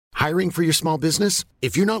Hiring for your small business?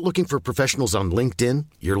 If you're not looking for professionals on LinkedIn,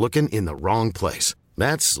 you're looking in the wrong place.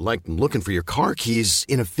 That's like looking for your car keys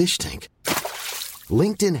in a fish tank.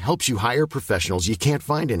 LinkedIn helps you hire professionals you can't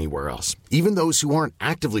find anywhere else, even those who aren't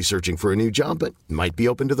actively searching for a new job but might be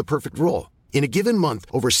open to the perfect role. In a given month,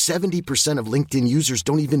 over 70% of LinkedIn users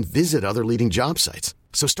don't even visit other leading job sites.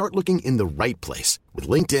 So start looking in the right place. With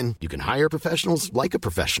LinkedIn, you can hire professionals like a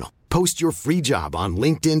professional. Post your free job on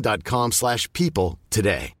linkedin.com/people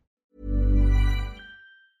today.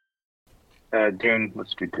 Dune,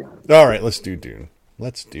 let's do Dune. All right, let's do Dune.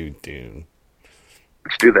 Let's do Dune.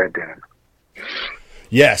 Let's do that, Dune.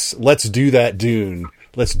 Yes, let's do that Dune.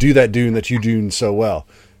 Let's do that Dune that you Dune so well,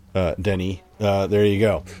 Denny. There you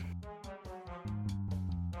go.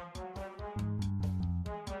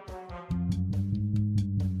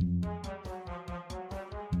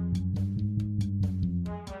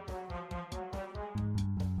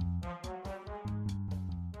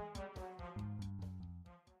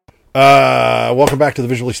 Welcome back to the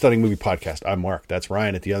Visually Stunning Movie Podcast. I'm Mark. That's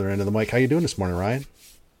Ryan at the other end of the mic. How you doing this morning, Ryan?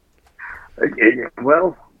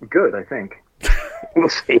 Well, good, I think. We'll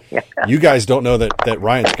see. You guys don't know that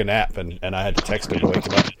Ryan's a nap, and I had to text him to wake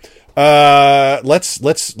him up.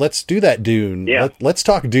 Let's do that Dune. Yeah. Let's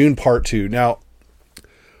talk Dune Part 2. Now,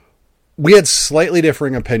 we had slightly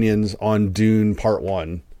differing opinions on Dune Part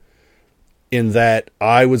 1, in that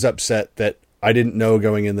I was upset that I didn't know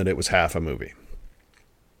going in that it was half a movie.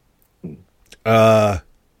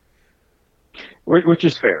 Which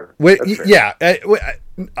is fair. Fair. Yeah.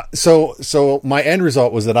 So my end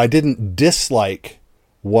result was that I didn't dislike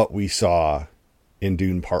what we saw in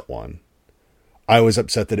Dune Part 1. I was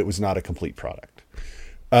upset that it was not a complete product.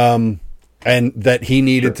 And that he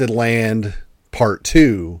needed to land Part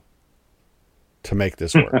 2 to make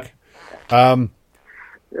this work. Yeah.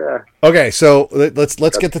 Okay, so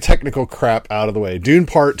let's get the technical crap out of the way. Dune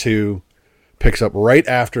Part 2 picks up right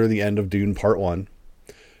after the end of Dune Part 1.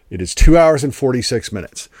 It is 2 hours and 46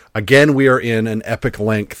 minutes. Again, we are in an epic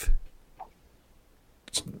length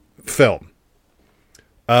film.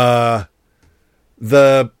 There's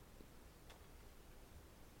not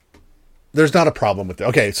a problem with it.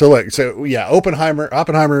 Okay, so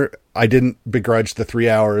Oppenheimer, I didn't begrudge the 3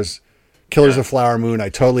 hours. Killers of Flower Moon, I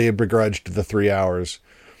totally begrudged the 3 hours.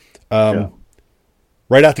 Right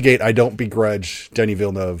out the gate, I don't begrudge Denis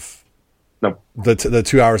Villeneuve. No. The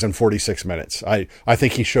 2 hours and 46 minutes. I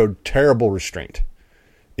think he showed terrible restraint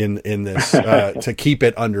in this to keep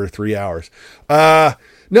it under 3 hours. No,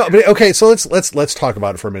 but okay, so let's talk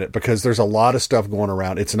about it for a minute, because there's a lot of stuff going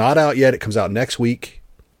around. It's not out yet. It comes out next week.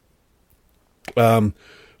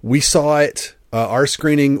 We saw it. Our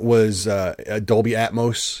screening was Dolby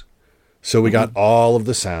Atmos, so we got all of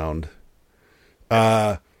the sound.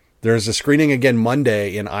 There's a screening again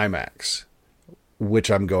Monday in IMAX, which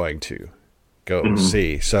I'm going to go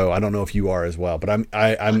see. So I don't know if you are as well, but I'm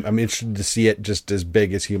interested to see it just as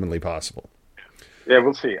big as humanly possible. Yeah,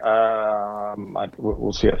 we'll see.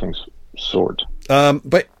 We'll see how things sort.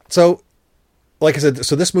 But so, like I said,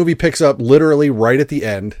 so this movie picks up literally right at the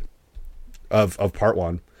end of Part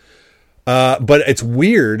 1. But it's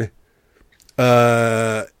weird,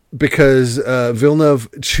 because Villeneuve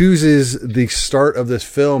chooses the start of this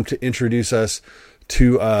film to introduce us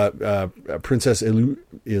to Princess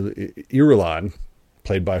Irulan,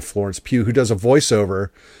 played by Florence Pugh, who does a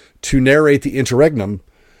voiceover to narrate the interregnum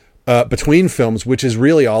between films, which is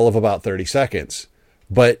really all of about 30 seconds,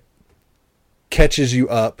 but catches you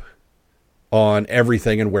up on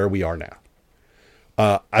everything and where we are now.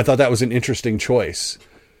 I thought that was an interesting choice.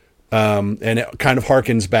 And it kind of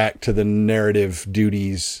harkens back to the narrative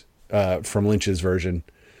duties from Lynch's version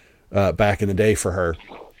back in the day for her.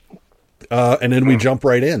 And then we jump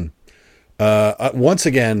right in. Once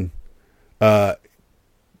again, I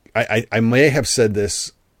may have said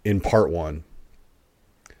this in Part 1.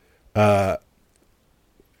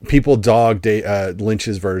 People dogged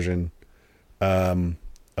Lynch's version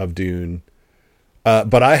of Dune.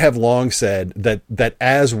 But I have long said that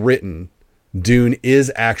as written, Dune is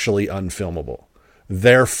actually unfilmable.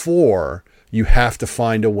 Therefore, you have to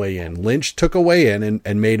find a way in. Lynch took a way in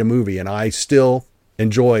and made a movie, and I still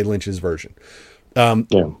enjoy Lynch's version.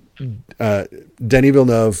 Denis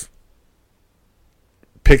Villeneuve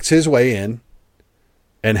picked his way in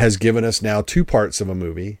and has given us now 2 parts of a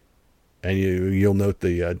movie, and you'll note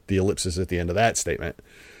the ellipsis at the end of that statement.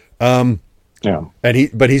 And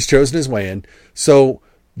he's chosen his way in. So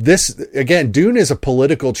this, again, Dune is a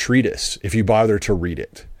political treatise if you bother to read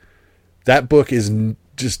it. That book is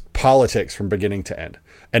just politics from beginning to end.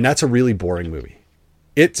 And that's a really boring movie.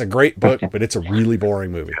 It's a great book, but it's a really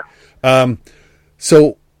boring movie.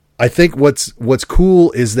 So I think what's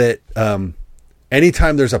cool is that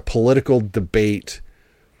anytime there's a political debate,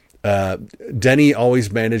 Denny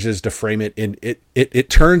always manages to frame it in it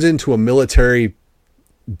turns into a military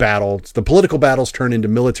battle. The political battles turn into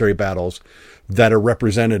military battles that are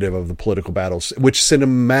representative of the political battles, which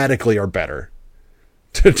cinematically are better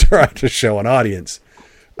to try to show an audience.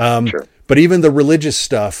 Sure. But even the religious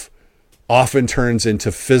stuff often turns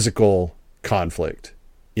into physical conflict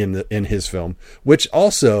in his film, which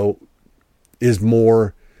also is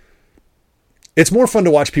more. It's more fun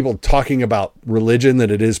to watch people talking about religion than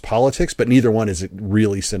it is politics, but neither one is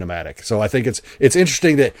really cinematic. So I think it's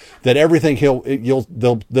interesting that everything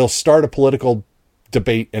they'll start a political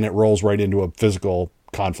debate and it rolls right into a physical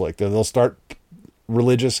conflict, and they'll start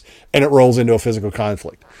religious and it rolls into a physical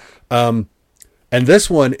conflict. And this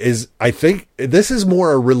one is, I think, this is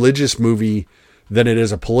more a religious movie than it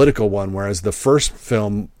is a political one, whereas the first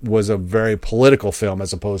film was a very political film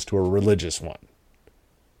as opposed to a religious one.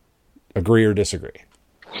 Agree or disagree?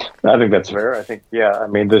 I think that's fair. I think, I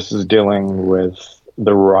mean, this is dealing with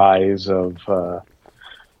the rise of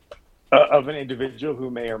an individual who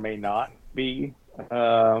may or may not be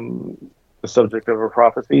the subject of a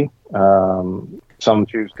prophecy. Some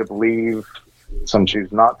choose to believe, some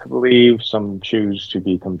choose not to believe, some choose to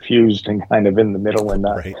be confused and kind of in the middle and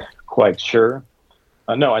not quite sure.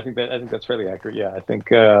 No, I think that's fairly accurate. Yeah, I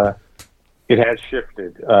think it has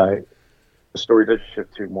shifted. The story does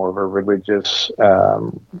shift to more of a religious,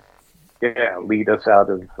 lead us out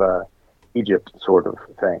of Egypt sort of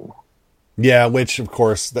thing. Yeah, which of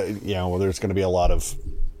course, there's going to be a lot of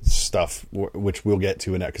stuff which we'll get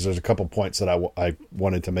to in that, because there's a couple points that I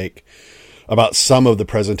wanted to make about some of the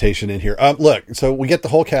presentation in here. Look, so we get the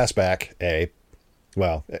whole cast back. The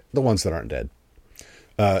ones that aren't dead.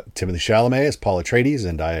 Timothée Chalamet is Paul Atreides,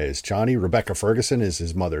 Zendaya is Chani, Rebecca Ferguson is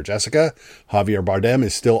his mother Jessica, Javier Bardem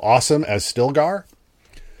is still awesome as Stilgar.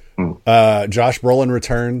 Josh Brolin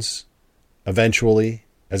returns eventually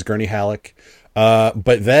as Gurney Halleck.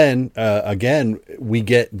 But then again, we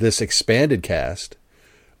get this expanded cast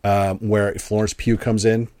where Florence Pugh comes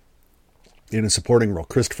in a supporting role.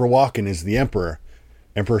 Christopher Walken is the Emperor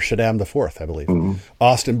Shaddam IV, I believe.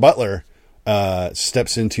 Austin Butler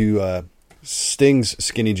steps into Sting's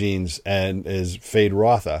skinny jeans and is Fade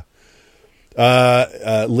Rotha.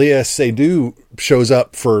 Leah Seydoux shows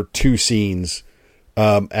up for 2 scenes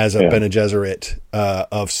as a Bene Gesserit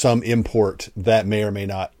of some import that may or may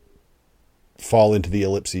not fall into the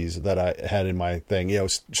ellipses that I had in my thing.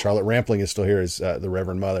 Charlotte Rampling is still here as the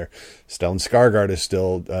Reverend Mother. Stellan Skarsgård is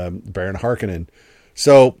still Baron Harkonnen.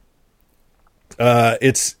 So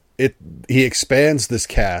he expands this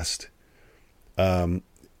cast.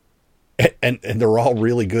 And they're all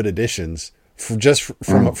really good additions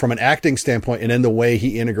from an acting standpoint, and then the way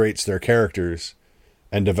he integrates their characters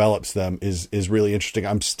and develops them is really interesting.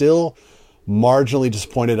 I'm still marginally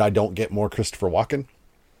disappointed I don't get more Christopher Walken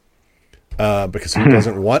because who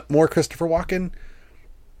doesn't want more Christopher Walken?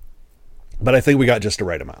 But I think we got just the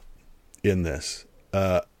right amount in this.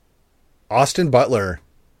 Austin Butler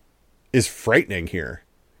is frightening here.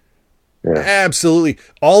 Yeah. Absolutely.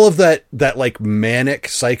 All of that like manic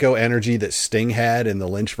psycho energy that Sting had in the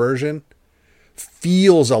Lynch version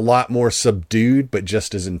feels a lot more subdued, but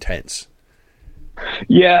just as intense.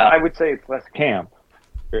 Yeah, I would say it's less camp,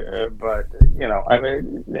 but I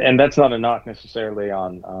mean, and that's not a knock necessarily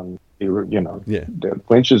on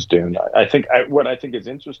Lynch's Dune. I think what I think is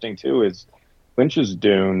interesting too is Lynch's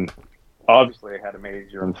Dune obviously had a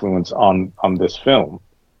major influence on this film,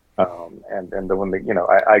 and the one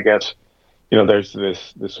that I guess. There's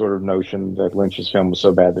this sort of notion that Lynch's film was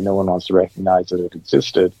so bad that no one wants to recognize that it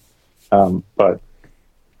existed. But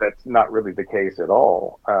that's not really the case at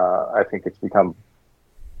all. I think it's become,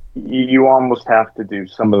 you almost have to do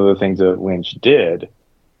some of the things that Lynch did,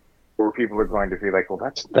 or people are going to feel like,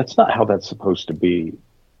 well, that's not how that's supposed to be.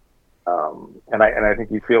 And I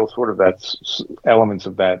think you feel sort of that's elements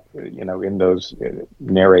of that, in those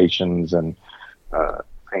narrations and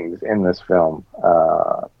things in this film.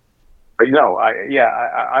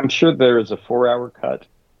 I'm sure there is a 4-hour cut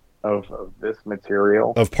of this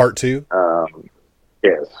material of part 2.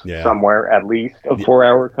 Yes, somewhere at least a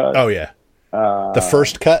 4-hour cut. Oh yeah, the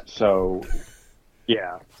first cut. So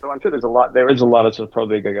I'm sure there's a lot. There is a lot of stuff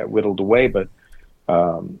probably got whittled away, but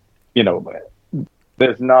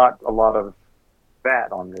there's not a lot of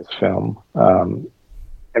that on this film, and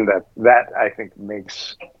that I think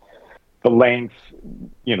makes the length,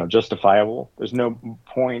 justifiable. There's no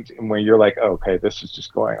point in where you're like, oh, okay, this is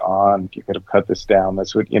just going on. You could have cut this down.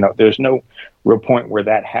 That's what, there's no real point where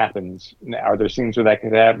that happens. Are there scenes where that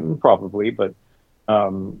could happen? Probably, but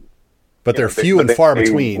but they're few and far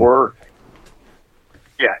between.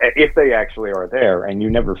 Yeah, if they actually are there, and you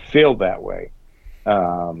never feel that way.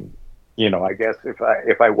 I guess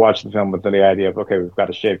if I watch the film with the idea of, okay, we've got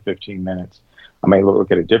to shave 15 minutes, I may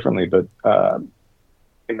look at it differently. But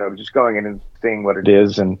just going in and seeing what it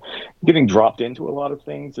is and getting dropped into a lot of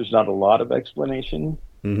things. There's not a lot of explanation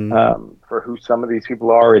for who some of these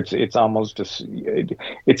people are. It's almost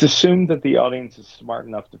it's assumed that the audience is smart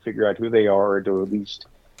enough to figure out who they are, or to at least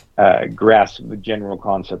grasp the general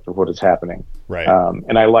concept of what is happening. Right.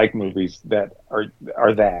 And I like movies that are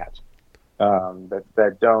that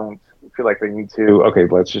don't feel like they need to. Okay,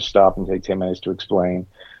 let's just stop and take 10 minutes to explain.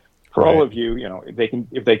 For all of you, if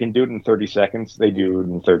they can do it in 30 seconds, they do it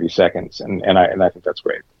in 30 seconds, and I think that's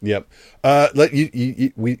great. Yep.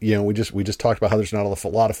 We just talked about how there's not a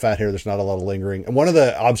lot of fat hair, there's not a lot of lingering, and one of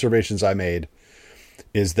the observations I made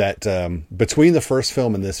is that between the first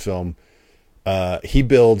film and this film, he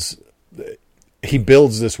builds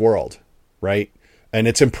this world, right? And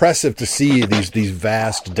it's impressive to see these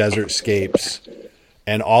vast desert scapes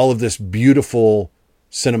and all of this beautiful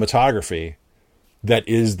cinematography that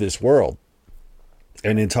is this world.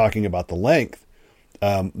 And in talking about the length,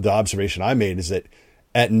 the observation I made is that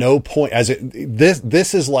at no point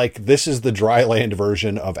this is the dry land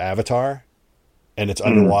version of Avatar, and it's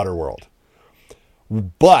underwater world.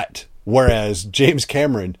 But whereas James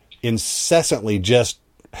Cameron incessantly just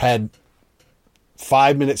had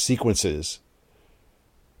 5-minute sequences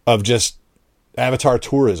of just Avatar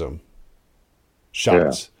tourism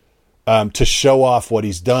shots to show off what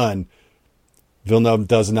he's done, Villeneuve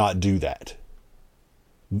does not do that.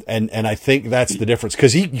 And I think that's the difference,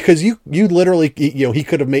 because you literally, he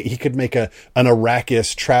could make an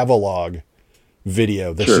Arrakis travelogue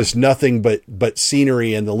video that's just nothing but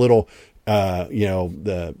scenery and the little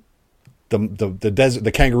the desert,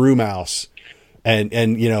 the kangaroo mouse,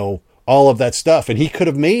 and all of that stuff, and he could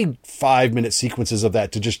have made 5-minute sequences of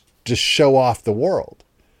that to just show off the world,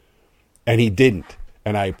 and he didn't,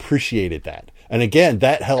 and I appreciated that. And again,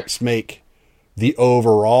 that helps make the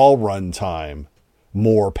overall runtime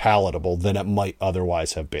more palatable than it might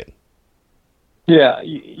otherwise have been. Yeah,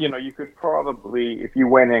 you could probably, if you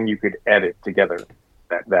went in, you could edit together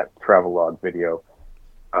that travelogue video.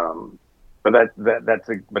 But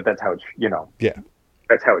that's how it's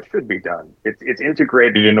that's how it should be done. It's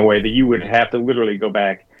integrated in a way that you would have to literally go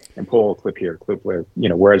back and pull a clip here, clip there.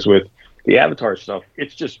 Whereas with the Avatar stuff,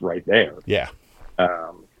 it's just right there. Yeah.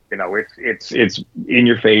 It's in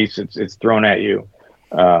your face. It's thrown at you.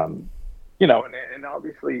 And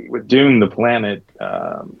obviously with Dune, the planet,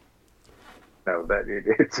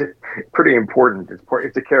 it's pretty important.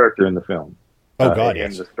 It's a character in the film. Oh God,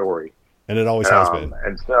 in the story, and it always has been.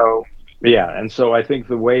 And so I think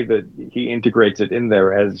the way that he integrates it in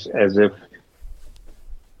there, as if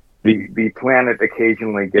the planet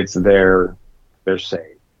occasionally gets their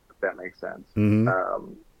say, if that makes sense. Mm-hmm.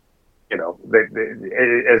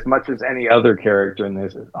 As much as any other character in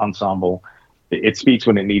this ensemble, it speaks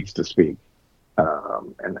when it needs to speak.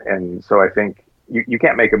 And so I think you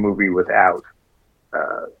can't make a movie without,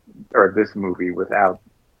 or this movie without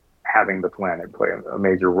having the planet play a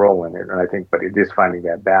major role in it. And I think, but it is finding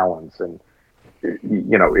that balance. And,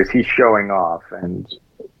 is he showing off? And,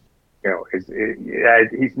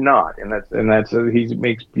 he's not. And he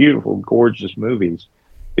makes beautiful, gorgeous movies,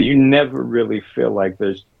 but you never really feel like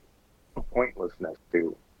there's pointlessness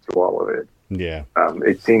to all of it. Yeah.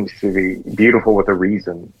 It seems to be beautiful with a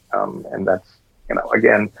reason. And that's,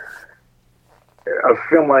 again, a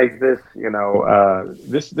film like this,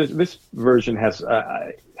 this version has,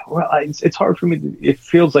 it's hard for me it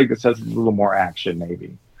feels like this has a little more action,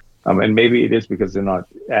 maybe. And maybe it is because they're not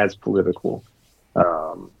as political.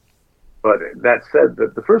 But that said,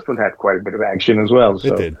 the first one had quite a bit of action as well.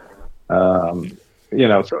 So, it did.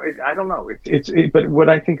 I don't know. But what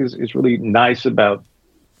I think is really nice about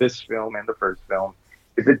this film and the first film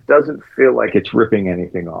is it doesn't feel like it's ripping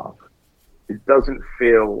anything off. It doesn't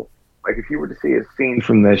feel like, if you were to see a scene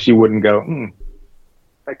from this, you wouldn't go,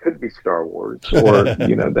 that could be Star Wars, or that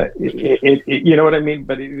you know what I mean.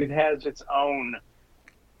 But it has its own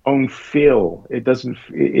feel. It doesn't.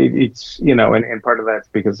 It's and part of that's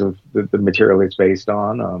because of the material it's based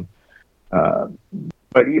on.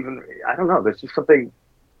 But even, I don't know, there's just something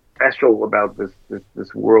special about this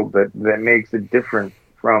world that makes it different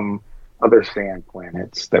from other sand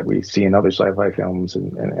planets that we see in other sci-fi films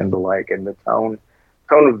and the like. And the tone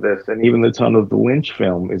of this, and even the tone of the Lynch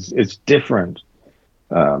film, is different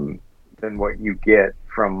than what you get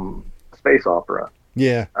from space opera.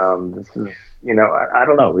 Yeah. This is, I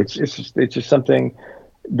don't know. It's just something.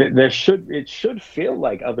 it should feel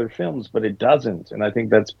like other films, but it doesn't, and I think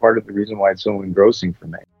that's part of the reason why it's so engrossing for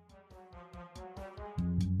me.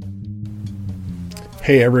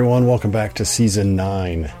 Hey everyone, welcome back to season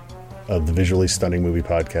 9 of the Visually Stunning Movie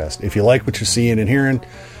Podcast. If you like what you're seeing and hearing,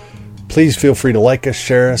 please feel free to like us,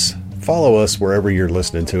 share us, follow us wherever you're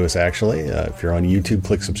listening to us, actually. If you're on YouTube,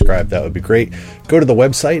 click subscribe. That would be great. Go to the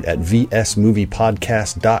website at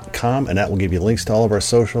vsmoviepodcast.com, and that will give you links to all of our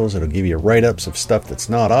socials. It'll give you write-ups of stuff that's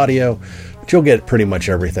not audio, but you'll get pretty much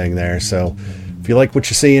everything there. So if you like what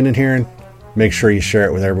you're seeing and hearing, make sure you share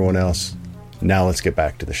it with everyone else. Now let's get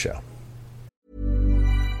back to the show.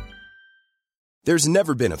 There's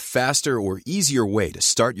never been a faster or easier way to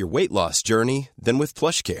start your weight loss journey than with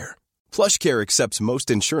PlushCare. PlushCare accepts most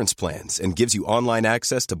insurance plans and gives you online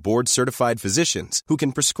access to board-certified physicians who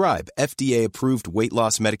can prescribe FDA-approved weight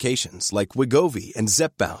loss medications like Wegovy and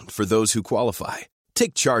Zepbound for those who qualify.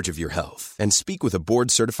 Take charge of your health and speak with a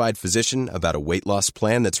board-certified physician about a weight loss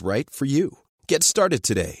plan that's right for you. Get started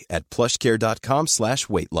today at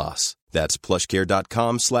plushcare.com/weight loss. That's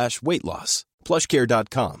plushcare.com/weight loss.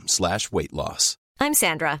 plushcare.com/weight loss. I'm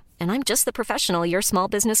Sandra, and I'm just the professional your small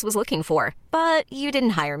business was looking for. But you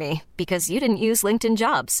didn't hire me because you didn't use LinkedIn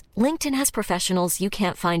Jobs. LinkedIn has professionals you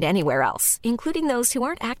can't find anywhere else, including those who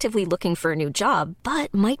aren't actively looking for a new job,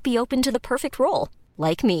 but might be open to the perfect role,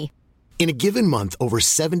 like me. In a given month, over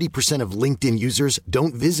 70% of LinkedIn users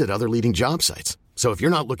don't visit other leading job sites. So if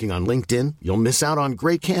you're not looking on LinkedIn, you'll miss out on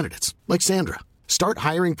great candidates like Sandra. Start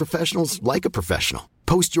hiring professionals like a professional.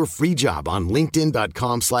 Post your free job on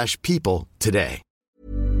linkedin.com/people today.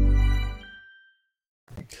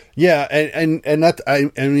 Yeah, and that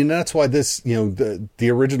I mean that's why this, you know, the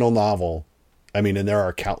original novel, I mean, and there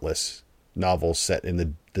are countless novels set in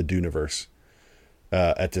the Duneverse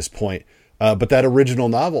at this point. But that original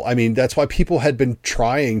novel, I mean, that's why people had been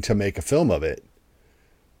trying to make a film of it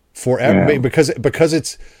forever, because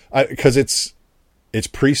it's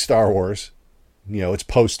pre-Star Wars, you know, it's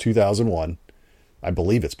post 2001. I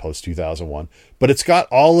believe it's post 2001, but it's got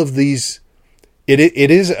all of these. It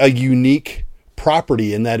is a unique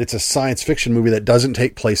property in that it's a science fiction movie that doesn't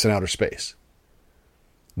take place in outer space.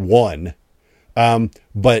 But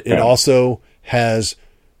it also has,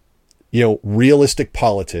 you know, realistic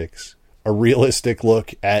politics, a realistic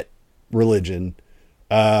look at religion.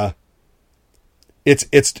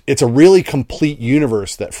 It's a really complete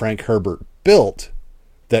universe that Frank Herbert built,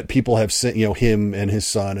 that people have sent, you know, him and his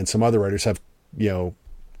son and some other writers have, you know,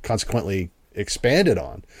 consequently expanded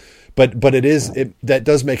on, but that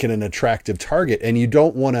does make it an attractive target, and you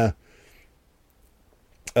don't want to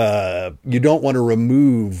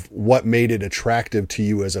remove what made it attractive to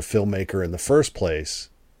you as a filmmaker in the first place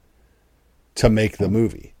to make the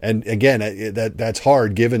movie. And again, that's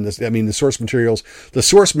hard given this. I mean, the source material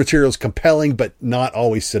is compelling, but not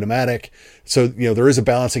always cinematic. So, you know, there is a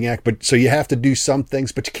balancing act, but so you have to do some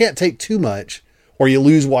things, but you can't take too much, or you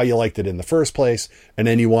lose why you liked it in the first place, and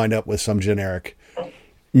then you wind up with some generic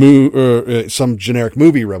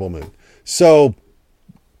movie, Rebel Moon. So,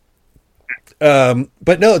 in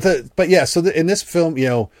this film, you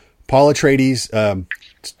know, Paul Atreides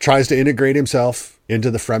tries to integrate himself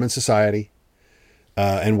into the Fremen society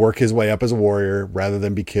and work his way up as a warrior rather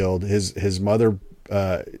than be killed. His mother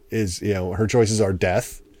is, you know, her choices are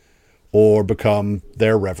death or become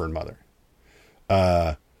their Reverend Mother.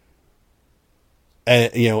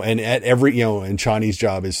 And, you know, and at every, you know, and Chani's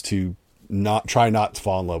job is to not to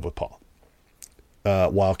fall in love with Paul,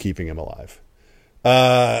 while keeping him alive.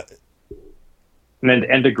 And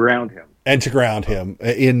to ground him. And to ground him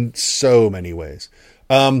in so many ways.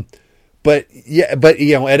 But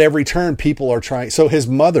you know, at every turn, people are trying. So his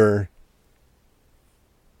mother,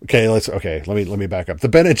 let me back up. The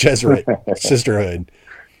Bene Gesserit sisterhood,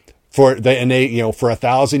 for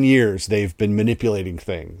 1,000 years, they've been manipulating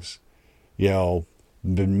things, you know,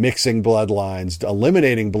 been mixing bloodlines,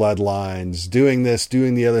 eliminating bloodlines, doing this,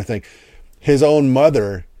 doing the other thing. His own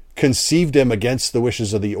mother conceived him against the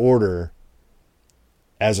wishes of the order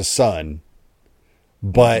as a son,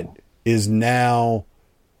 but is now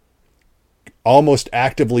almost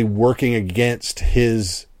actively working against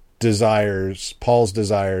his desires, Paul's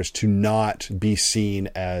desires, to not be seen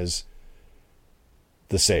as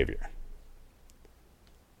the savior.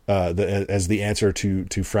 As the answer to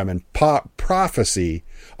Fremen prophecy,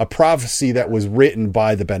 a prophecy that was written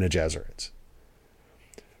by the Bene Gesserits.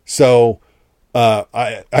 So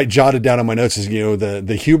I jotted down on my notes, as you know,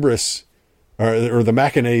 the hubris or the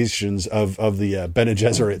machinations of the Bene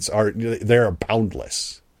Gesserits they're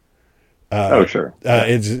boundless. Sure.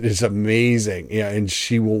 It's amazing. Yeah. And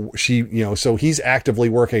so he's actively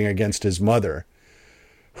working against his mother,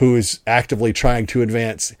 who is actively trying to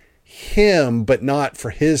advance him, but not for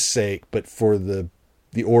his sake, but for the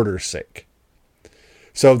order's sake.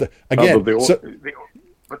 So the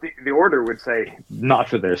order would say not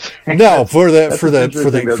for their sake. No, for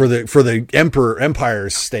the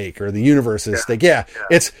empire's stake or the universe's stake. Yeah.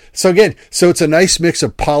 It's a nice mix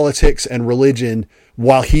of politics and religion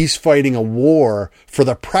while he's fighting a war for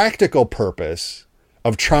the practical purpose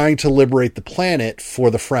of trying to liberate the planet for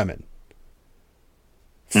the Fremen.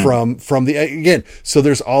 From the, again, so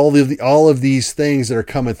there's all of these things that are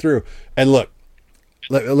coming through. And look,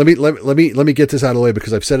 let me get this out of the way,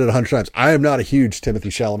 because I've said it 100 times. I am not a huge Timothée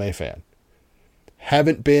Chalamet fan.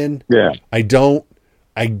 Haven't been. Yeah. I don't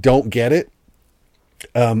get it.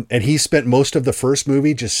 And he spent most of the first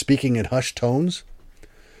movie just speaking in hushed tones,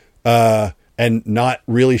 and not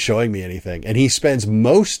really showing me anything. And he spends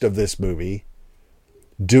most of this movie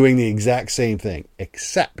doing the exact same thing,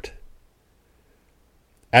 except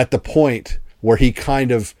at the point where he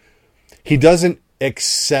doesn't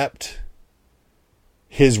accept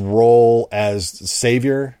his role as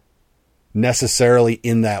savior necessarily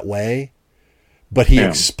in that way, but he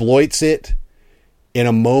exploits it in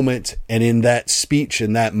a moment. And in that speech,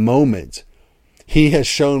 in that moment, he has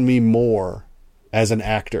shown me more as an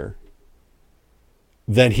actor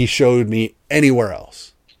than he showed me anywhere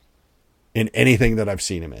else in anything that I've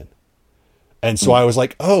seen him in. And so I was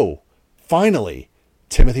like, oh, finally,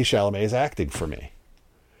 Timothée Chalamet is acting for me.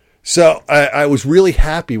 So I was really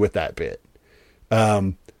happy with that bit.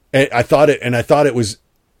 And I thought it was,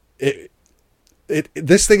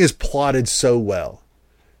 this thing is plotted so well.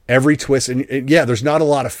 Every twist, and there's not a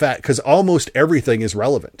lot of fat, because almost everything is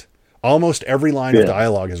relevant. Almost every line of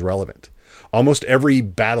dialogue is relevant. Almost every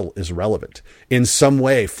battle is relevant in some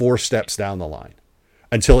way 4 steps down the line,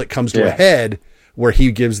 until it comes to a head where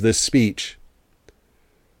he gives this speech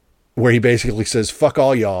where he basically says, fuck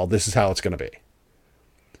all y'all, this is how it's going to be.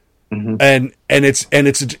 Mm-hmm. And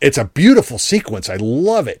it's a beautiful sequence. I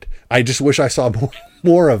love it. I just wish I saw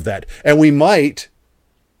more of that. And we might,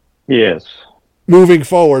 moving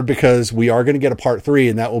forward, because we are going to get a part 3,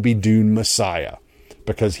 and that will be Dune Messiah,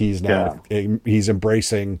 because he's now he's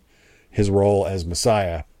embracing his role as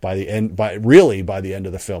Messiah by the end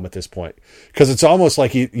of the film at this point. Because it's almost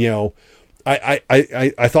like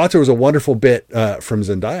I thought there was a wonderful bit from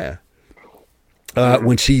Zendaya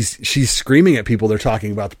when she's screaming at people. They're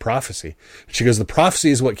talking about the prophecy. She goes, "The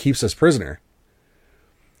prophecy is what keeps us prisoner."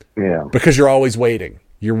 Yeah, because you're always waiting.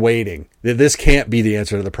 You're waiting. This can't be the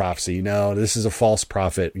answer to the prophecy. No, this is a false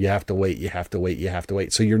prophet. You have to wait. You have to wait. You have to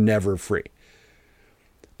wait. So you're never free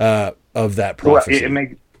of that prophecy. Well,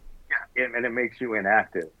 it makes you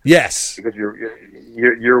inactive. Yes, because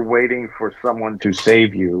you're waiting for someone to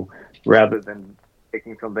save you, rather than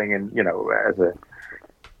taking something and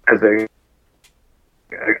as a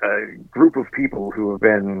group of people who have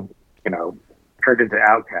been turned into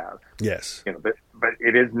outcasts. Yes, but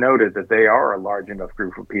it is noted that they are a large enough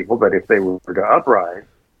group of people that if they were to uprise,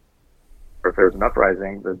 or if there's an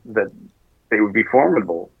uprising, that they would be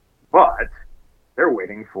formidable. But they're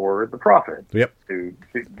waiting for the prophet. Yep.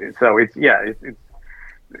 So it's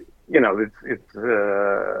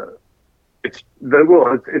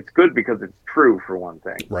good because it's true, for one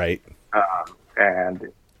thing. Right.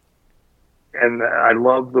 And I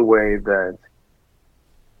love the way that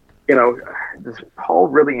Paul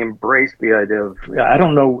really embraced the idea of, I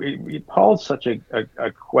don't know, Paul's such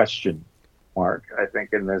a question mark, I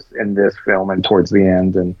think, in this film and towards the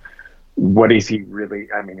end. And what is he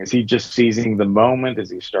really? I mean, is he just seizing the moment? Is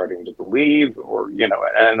he starting to believe? Or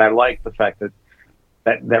and I like the fact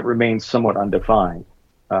that remains somewhat undefined,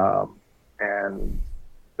 and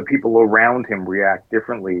the people around him react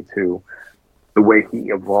differently to the way he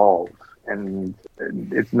evolves, and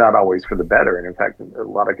it's not always for the better. And in fact, in a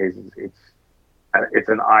lot of cases, it's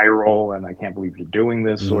an eye roll, and I can't believe you're doing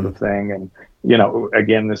this sort of thing. And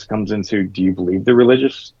again, this comes into, do you believe the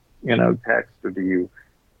religious text, or do you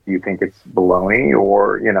think it's baloney,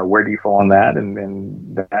 or where do you fall on that?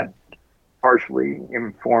 And that partially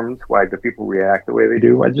informs why the people react the way they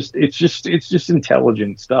do. It's just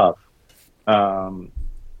intelligent stuff. Can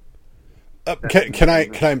I?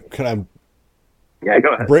 Yeah,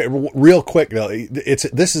 go ahead. Real quick though,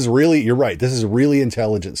 this is really, you're right. This is really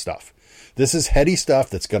intelligent stuff. This is heady stuff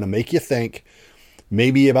that's going to make you think,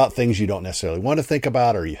 maybe about things you don't necessarily want to think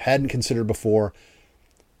about or you hadn't considered before.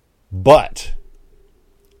 But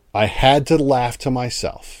I had to laugh to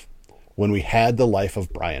myself when we had the Life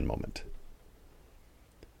of Brian moment.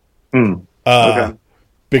 Okay.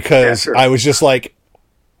 Because I was just like,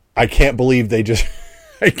 I can't believe they just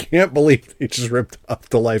ripped off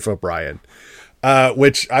the Life of Brian.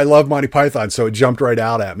 which I love Monty Python, so it jumped right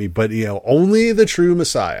out at me. But, only the true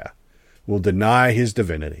Messiah will deny his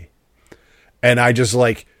divinity. And I just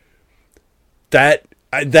like that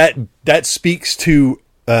speaks to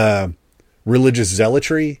religious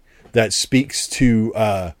zealotry. That speaks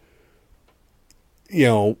to,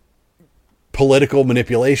 political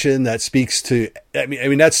manipulation. That speaks to,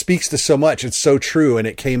 that speaks to so much. It's so true. And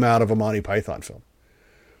it came out of a Monty Python film.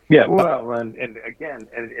 Yeah, well, and again,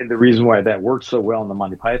 and the reason why that works so well in the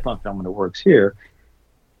Monty Python film and it works here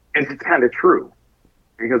is it's kind of true,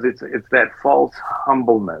 because it's that false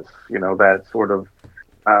humbleness, that sort of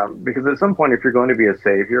because at some point, if you're going to be a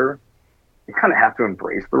savior, you kind of have to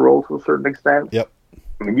embrace the role to a certain extent. Yep.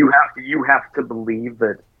 I mean, you have to believe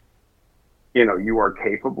that you are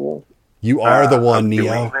capable. You are the one,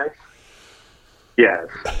 Neo. Yes,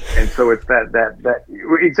 and so it's that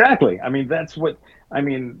exactly. That's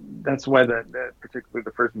why that particularly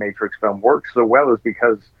the first Matrix film works so well, is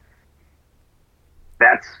because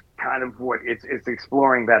that's kind of what it's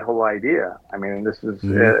exploring, that whole idea. And this is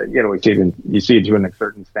you see it to a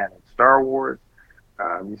certain extent in Star Wars.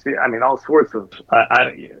 You see, all sorts of.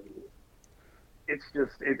 It's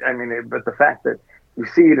just, but the fact that you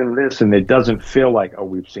see it in this and it doesn't feel like, oh,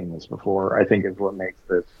 we've seen this before, I think is what makes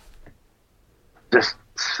this just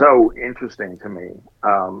so interesting to me.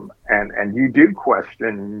 And you do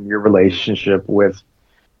question your relationship with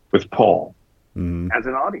Paul as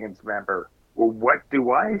an audience member. Well, what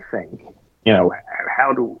do I think?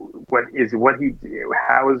 How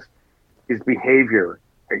is his behavior?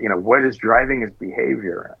 What is driving his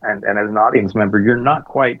behavior? And as an audience member, you're not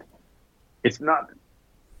quite. It's not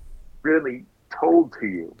really told to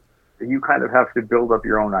you. You kind of have to build up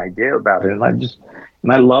your own idea about it, and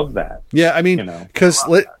I love that. Yeah, because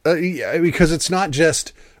it's not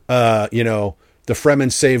just the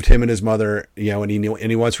Fremen saved him and his mother, and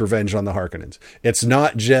he wants revenge on the Harkonnens. It's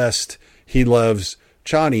not just he loves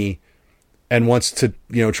Chani and wants to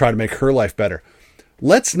try to make her life better.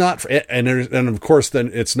 Let's not, and of course, then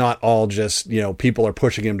it's not all just people are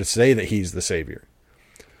pushing him to say that he's the savior.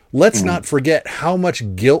 Let's not forget how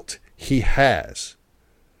much guilt he has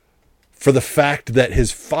for the fact that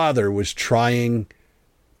his father was trying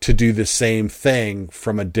to do the same thing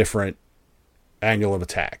from a different angle of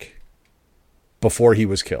attack before he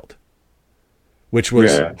was killed, which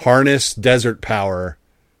was harness desert power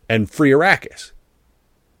and free Arrakis.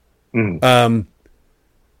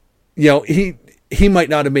 He might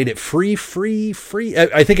not have made it free.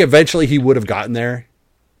 I think eventually he would have gotten there,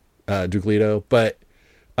 Duke Leto, but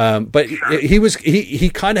he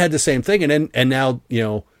kind of had the same thing, and now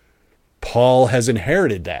Paul has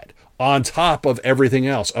inherited that on top of everything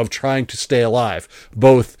else of trying to stay alive,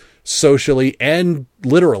 both socially and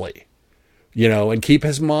literally, and keep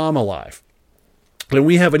his mom alive. And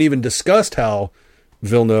we haven't even discussed how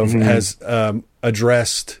Villeneuve has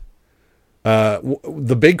addressed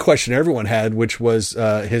the big question everyone had, which was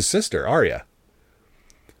his sister Arya.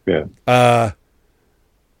 Yeah.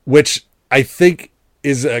 Which I think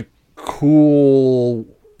is a cool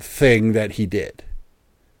thing that he did,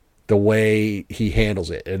 the way he handles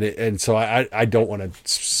it. And so I don't want to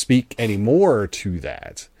speak any more to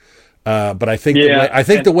that. But I think,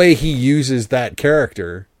 the way he uses that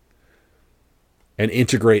character and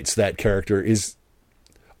integrates that character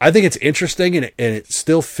I think it's interesting, and it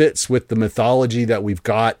still fits with the mythology that we've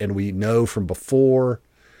got and we know from before.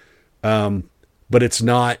 But it's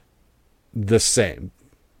not the same,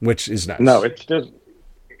 which is nice. No, it's just,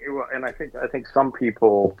 and I think some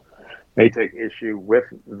people may take issue with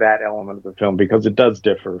that element of the film because it does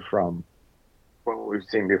differ from what we've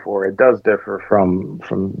seen before. It does differ from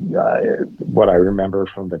what I remember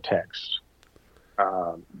from the text.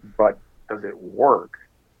 But does it work?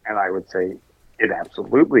 And I would say it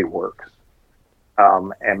absolutely works.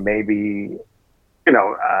 And maybe,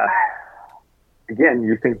 again,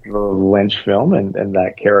 you think the Lynch film and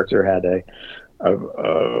that character had a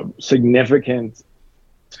significant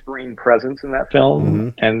screen presence in that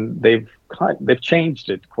film, and they've changed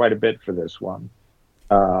it quite a bit for this one.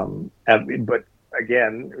 But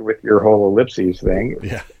again, with your whole ellipses thing,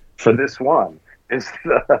 for this one that's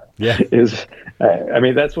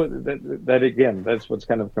what that again, that's what's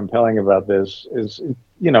kind of compelling about this is,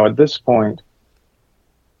 at this point,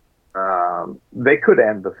 they could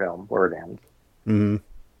end the film where it ends.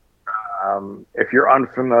 If you're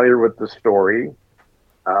unfamiliar with the story,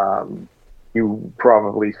 you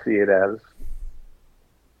probably see it as a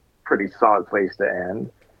pretty solid place to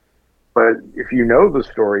end. But if you know the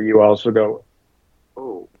story, you also go,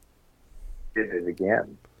 oh, he did it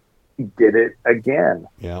again. He did it again.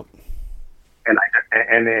 Yeah.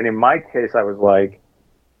 And in my case, I was like,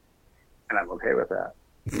 and I'm okay with that.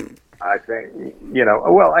 I think,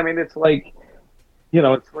 well, I mean, it's like,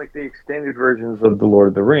 it's like the extended versions of The Lord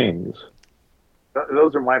of the Rings.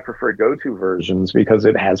 Those are my preferred go-to versions because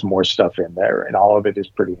it has more stuff in there and all of it is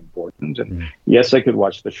pretty important. And yes, I could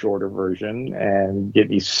watch the shorter version and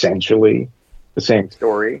get essentially the same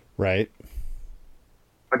story. Right.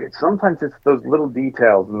 But sometimes it's those little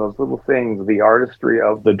details and those little things, the artistry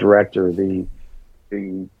of the director, the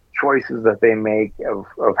choices that they make of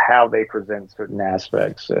how they present certain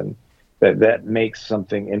aspects, and that makes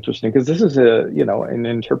something interesting, because this is an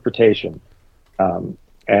interpretation, and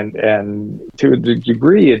to a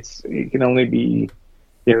degree it can only be,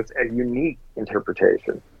 it's a unique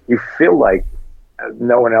interpretation. You feel like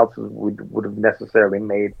no one else would have necessarily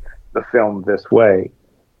made the film this way,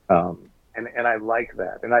 and I like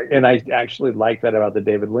that, and I actually like that about the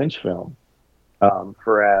David Lynch film,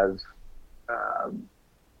 as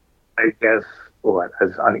I guess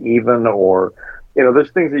as uneven, or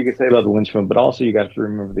there's things that you could say about the Lynch film, but also you got to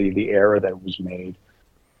remember the era that it was made,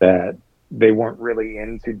 that they weren't really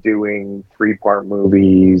into doing 3-part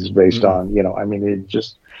movies based on, I mean, it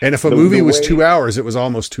just... And if a movie was 2 hours, it was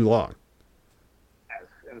almost too long. Yes.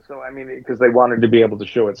 And so, I mean, because they wanted to be able to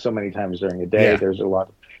show it so many times during a day, there's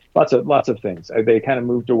lots of things. They kind of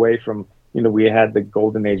moved away from, we had the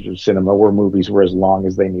golden age of cinema where movies were as long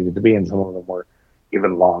as they needed to be, and some of them were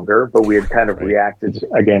even longer, but we had kind of reacted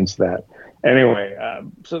against that. Anyway,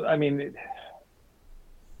 so I mean,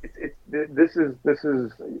 this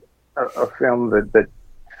is a film that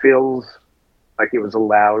feels like it was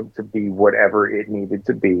allowed to be whatever it needed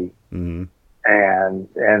to be, and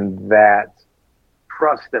that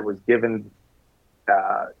trust that was given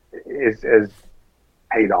is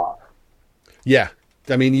paid off. Yeah,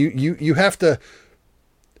 I mean, you have to.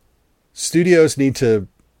 Studios need to.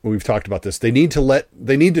 We've talked about this. They need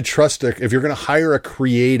to trust if you're going to hire a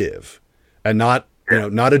creative and not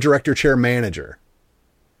a director chair manager.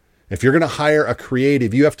 If you're going to hire a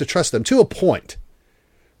creative, you have to trust them to a point.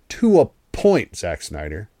 Zack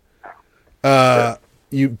Snyder.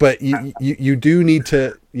 You do need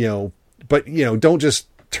to, don't just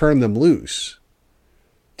turn them loose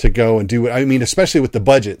to go and do it. I mean, especially with the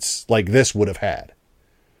budgets like this would have had.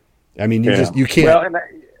 I mean, you can't. Well,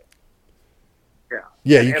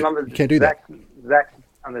 you can't do that.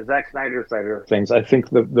 On the Zack Snyder side of things, I think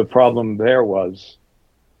the problem there is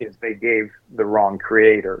they gave the wrong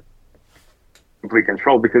creator complete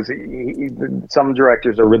control, because some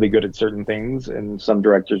directors are really good at certain things and some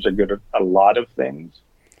directors are good at a lot of things.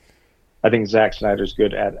 I think Zack Snyder's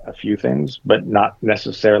good at a few things, but not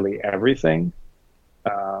necessarily everything.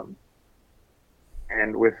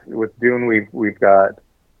 And with Dune, we've got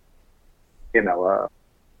an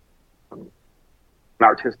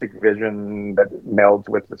artistic vision that melds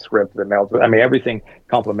with the script, everything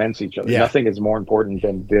complements each other. Nothing is more important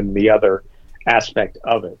than the other aspect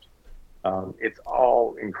of it. It's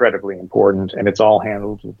all incredibly important, and it's all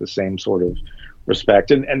handled with the same sort of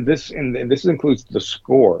respect. And this includes the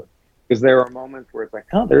score, because there are moments where it's like,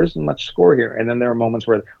 oh, there isn't much score here, and then there are moments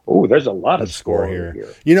where, oh, there's a lot of score here.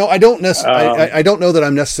 I don't I don't know that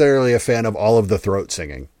I'm necessarily a fan of all of the throat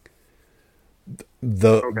singing.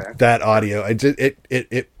 That audio,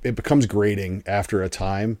 it becomes grating after a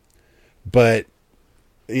time, but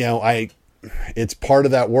it's part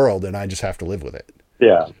of that world, and I just have to live with it.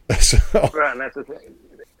 Yeah. So. And that's the thing.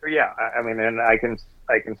 Yeah, I mean, and I can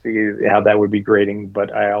see how that would be grating,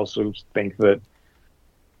 but I also think that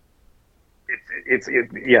it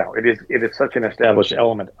is such an established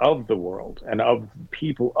element of the world and of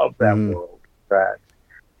people of that world, that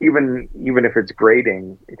even if it's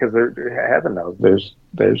grating, because heaven knows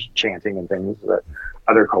there's chanting and things that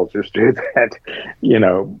other cultures do that,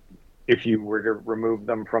 if you were to remove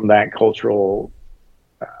them from that cultural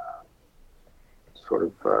sort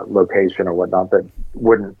of location or whatnot, that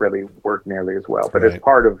wouldn't really work nearly as well. But as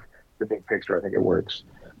part of the big picture, I think it works.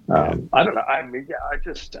 I don't know. I mean, I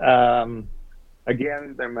just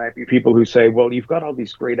again, there might be people who say, well, you've got all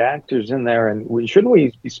these great actors in there, and shouldn't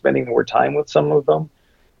we be spending more time with some of them?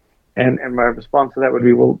 And my response to that would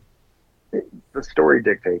be, well, the story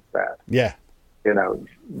dictates that. Yeah.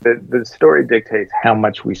 The story dictates how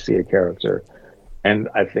much we see a character. And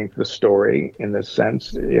I think the story, in this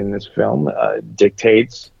sense, in this film,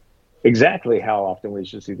 dictates exactly how often we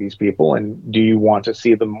should see these people. And do you want to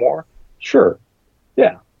see them more? Sure.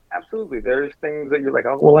 Yeah, absolutely. There's things that you're like,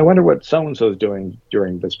 oh, well, I wonder what so-and-so is doing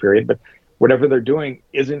during this period. But whatever they're doing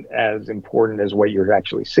isn't as important as what you're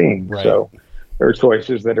actually seeing. Right. So there are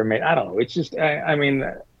choices that are made. I don't know. It's just, I mean,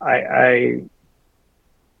 I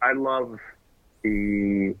love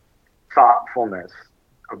the thoughtfulness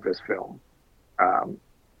of this film.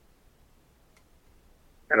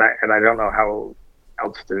 and I don't know how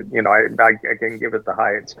else to, I can give it the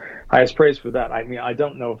highest praise for that. I mean, I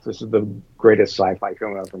don't know if this is the greatest sci-fi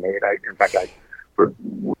film ever made. In fact, I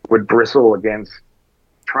would bristle against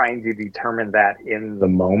trying to determine that in the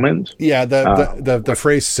moment. Yeah, the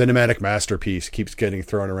phrase cinematic masterpiece keeps getting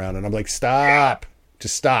thrown around, and I'm like, stop.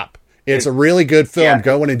 Just stop. It's a really good film. Yeah.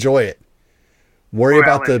 Go and enjoy it. Worry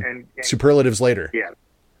about the superlatives later. Yeah.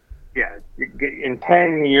 Yeah. In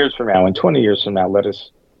 10 years from now, in 20 years from now, let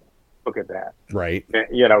us look at that. Right.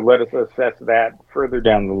 Let us assess that further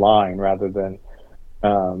down the line rather than,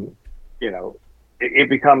 it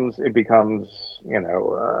becomes,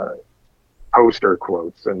 poster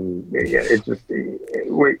quotes, and it just,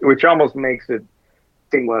 which almost makes it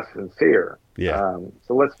seem less sincere. Yeah.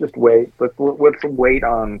 So let's just wait. Let's wait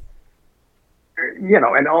on,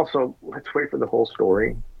 and also let's wait for the whole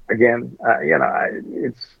story again.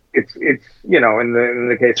 It's in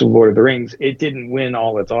the case of Lord of the Rings, it didn't win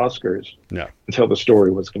all its Oscars until the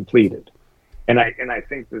story was completed, and I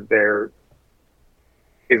think that there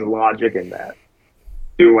is logic in that.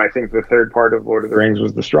 Do I think the third part of Lord of the Rings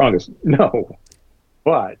was the strongest? No,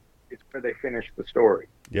 but it's where they finished the story.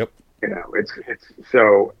 Yep. It's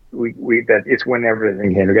so it's when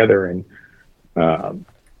everything came together, and I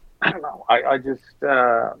don't know. I just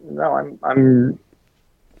no.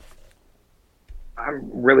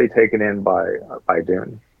 I'm really taken in by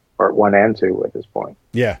Dune, part 1 and 2 at this point.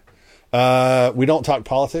 Yeah. We don't talk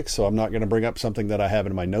politics, so I'm not going to bring up something that I have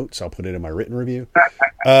in my notes. I'll put it in my written review.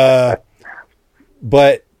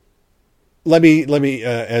 But let me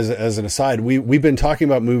as an aside, we've been talking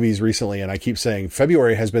about movies recently, and I keep saying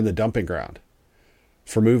February has been the dumping ground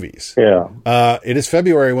for movies. Yeah. It is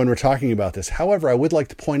February when we're talking about this. However, I would like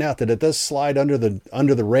to point out that it does slide under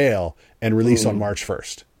the rail and release on March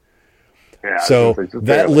 1st. Yeah, so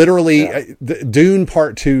that literally, Dune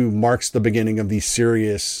Part 2 marks the beginning of the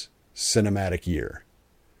serious cinematic year.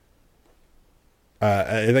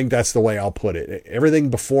 I think that's the way I'll put it. Everything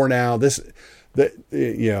before now,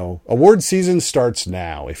 award season starts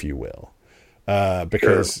now, if you will,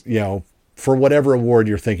 because for whatever award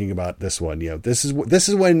you're thinking about this one, this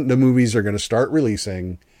is when the movies are going to start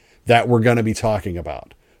releasing that we're going to be talking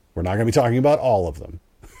about. We're not going to be talking about all of them.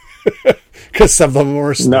 Because some of them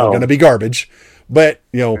are still going to be garbage, but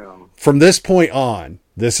from this point on,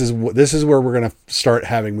 this is where we're going to start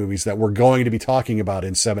having movies that we're going to be talking about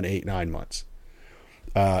in 7, 8, 9 months,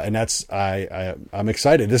 and that's I'm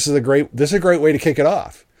excited. This is a great way to kick it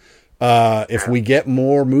off. If we get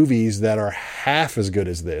more movies that are half as good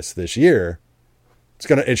as this year,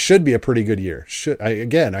 it should be a pretty good year. I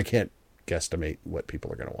can't guesstimate what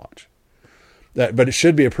people are going to watch. But it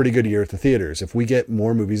should be a pretty good year at the theaters if we get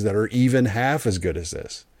more movies that are even half as good as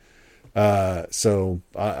this. So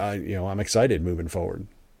I'm excited moving forward.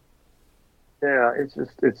 Yeah,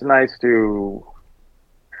 it's nice to.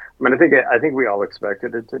 I mean, I think we all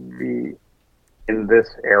expected it to be in this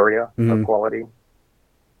area of quality.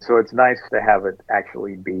 So it's nice to have it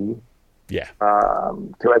actually be. Yeah.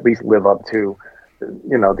 To at least live up to,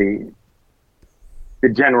 the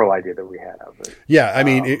general idea that we had of it. Yeah, I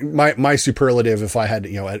mean, my superlative, if I had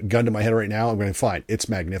a gun to my head right now, I'm going, fine, it's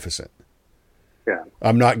magnificent. Yeah.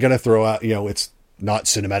 I'm not going to throw out, it's not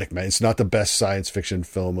cinematic, man. It's not the best science fiction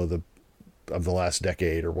film of the last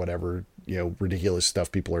decade or whatever, ridiculous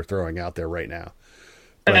stuff people are throwing out there right now.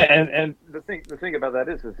 But, and the thing about that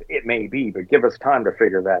is it may be, but give us time to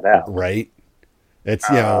figure that out. Right. It's,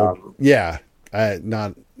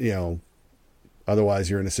 otherwise,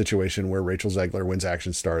 you're in a situation where Rachel Zegler wins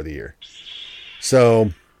Action Star of the Year.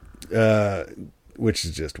 So, which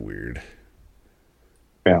is just weird.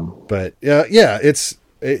 Yeah. But it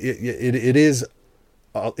is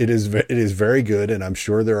very good, and I'm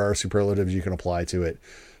sure there are superlatives you can apply to it.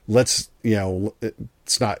 Let's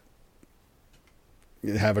not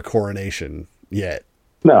have a coronation yet.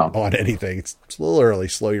 No. On anything. It's a little early.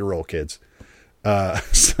 Slow your roll, kids. But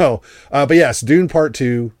yes, Dune Part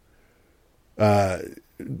 2.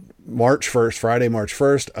 March 1st, Friday, March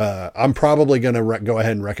 1st. I'm probably going to go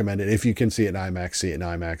ahead and recommend it. If you can see it in IMAX, see it in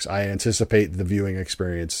IMAX. I anticipate the viewing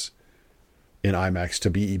experience in IMAX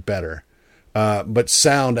to be better. But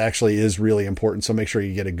sound actually is really important. So make sure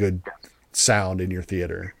you get a good sound in your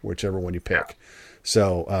theater, whichever one you pick.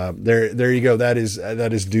 So, there you go. That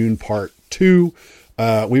is Dune Part 2.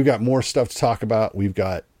 We've got more stuff to talk about. We've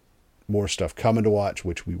got more stuff coming to watch,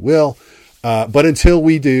 which we will. But until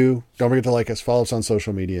we do, don't forget to like us, follow us on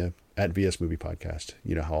social media at VS Movie Podcast.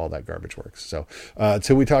 You know how all that garbage works. So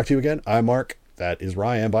until we talk to you again, I'm Mark. That is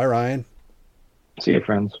Ryan. Bye, Ryan. See you,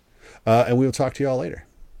 friends. And we'll talk to you all later.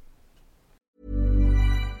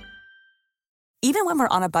 Even when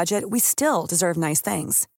we're on a budget, we still deserve nice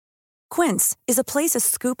things. Quince is a place to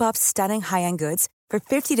scoop up stunning high-end goods for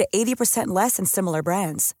 50 to 80% less than similar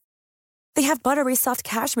brands. They have buttery soft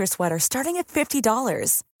cashmere sweaters starting at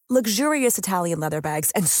 $50, luxurious Italian leather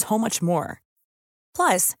bags, and so much more.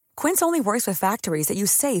 Plus, Quince only works with factories that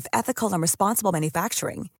use safe, ethical, and responsible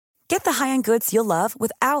manufacturing. Get the high-end goods you'll love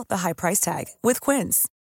without the high price tag with Quince.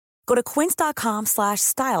 Go to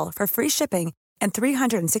quince.com/style for free shipping and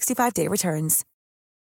 365-day returns.